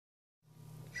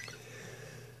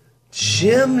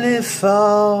Chimney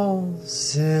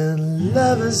falls in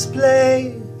lover's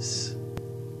place.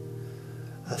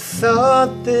 I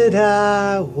thought that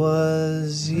I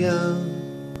was young.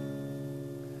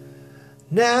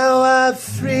 Now I've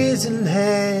freezing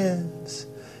hands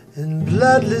and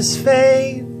bloodless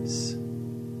veins,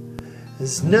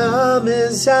 as numb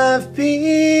as I've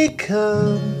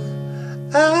become.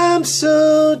 I'm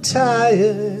so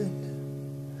tired,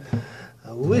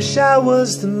 I wish I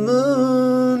was the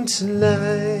moon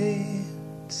tonight.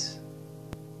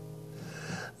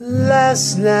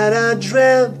 Last night I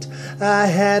dreamt I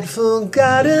had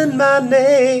forgotten my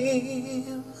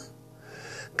name,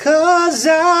 'cause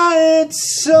I had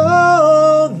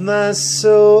sold my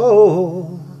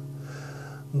soul,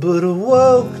 but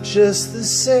awoke just the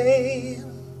same.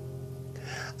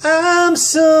 I'm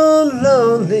so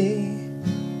lonely,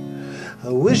 I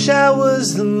wish I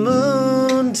was the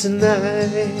moon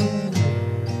tonight.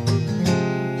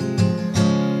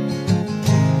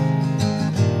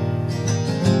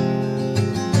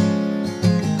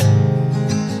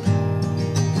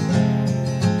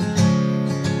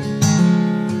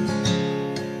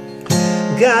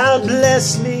 God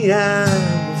bless me, I'm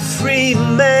a free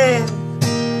man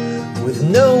with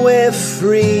nowhere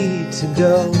free to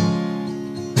go.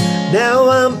 Now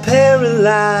I'm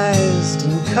paralyzed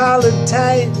and collar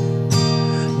tight,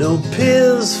 no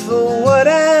pills for what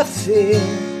I fear.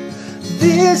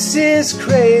 This is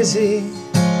crazy,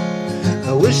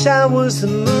 I wish I was the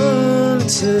moon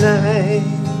tonight.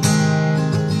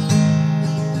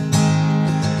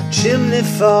 Chimney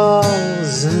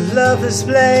falls and lovers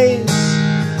blaze.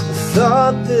 I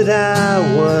thought that I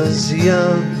was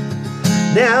young.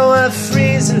 Now I've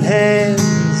freezing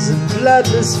hands and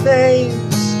bloodless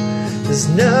veins, as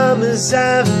numb as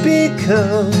I've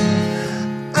become.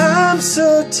 I'm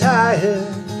so tired,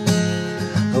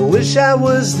 I wish I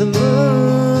was the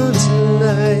moon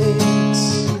tonight.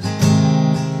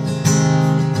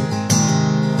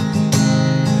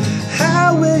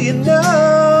 How will you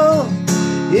know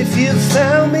if you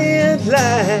found me at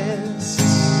last?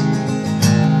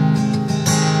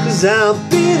 'Cause I'll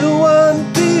be the one,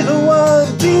 be the one,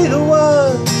 be the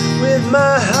one, with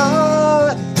my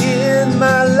heart in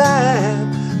my lap.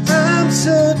 I'm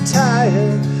so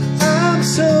tired, I'm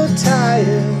so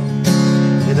tired,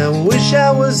 and I wish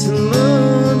I was the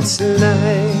moon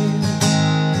tonight.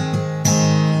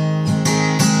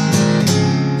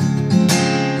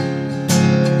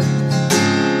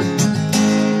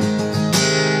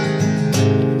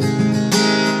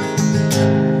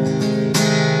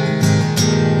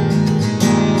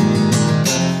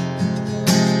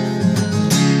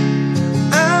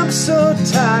 I'm so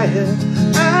tired,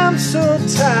 I'm so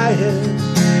tired,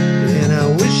 and I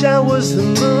wish I was the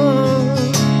moon.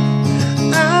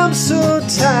 I'm so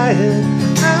tired,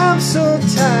 I'm so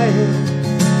tired,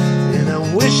 and I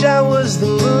wish I was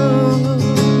the moon.